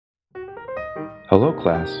Hello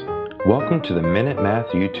class, welcome to the Minute Math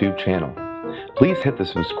YouTube channel. Please hit the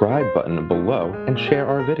subscribe button below and share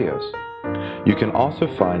our videos. You can also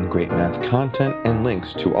find great math content and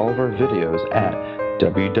links to all of our videos at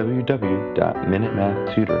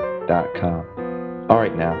www.minutemathtutor.com.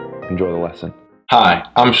 Alright now, enjoy the lesson. Hi,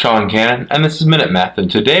 I'm Sean Gannon, and this is Minute Math,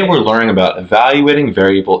 and today we're learning about evaluating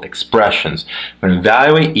variable expressions. We're going to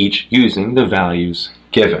evaluate each using the values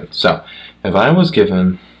given. So, if I was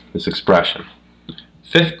given this expression,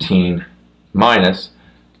 15 minus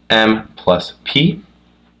m plus p,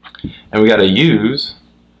 and we got to use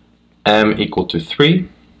m equal to 3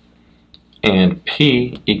 and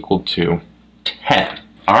p equal to 10.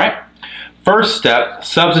 Alright? First step,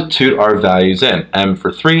 substitute our values in, m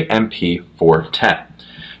for 3 and p for 10.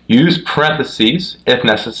 Use parentheses if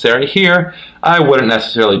necessary. Here, I wouldn't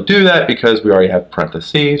necessarily do that because we already have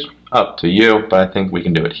parentheses. Up to you, but I think we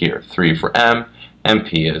can do it here. 3 for m and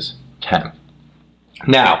p is 10.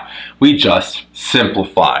 Now, we just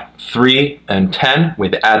simplify. 3 and 10, we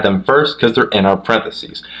add them first because they're in our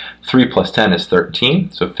parentheses. 3 plus 10 is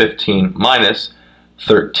 13, so 15 minus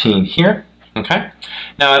 13 here. Okay?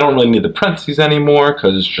 Now, I don't really need the parentheses anymore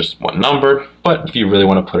because it's just one number, but if you really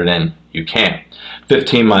want to put it in, you can.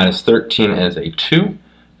 15 minus 13 is a 2,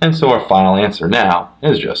 and so our final answer now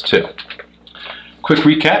is just 2. Quick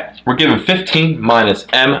recap, we're given 15 minus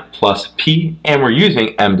m plus p, and we're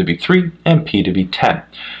using m to be 3 and p to be 10.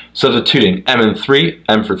 Substituting m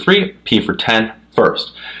for 3, p for 10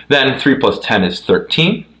 first. Then 3 plus 10 is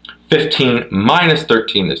 13. 15 minus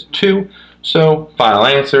 13 is 2, so final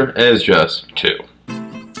answer is just 2.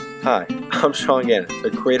 Hi, I'm Sean Gannon,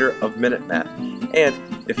 the creator of Minute Math, and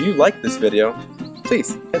if you like this video,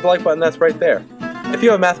 please hit the like button that's right there. If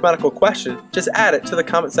you have a mathematical question, just add it to the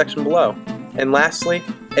comment section below. And lastly,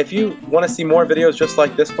 if you want to see more videos just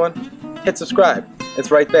like this one, hit subscribe.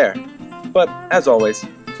 It's right there. But as always,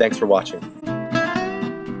 thanks for watching.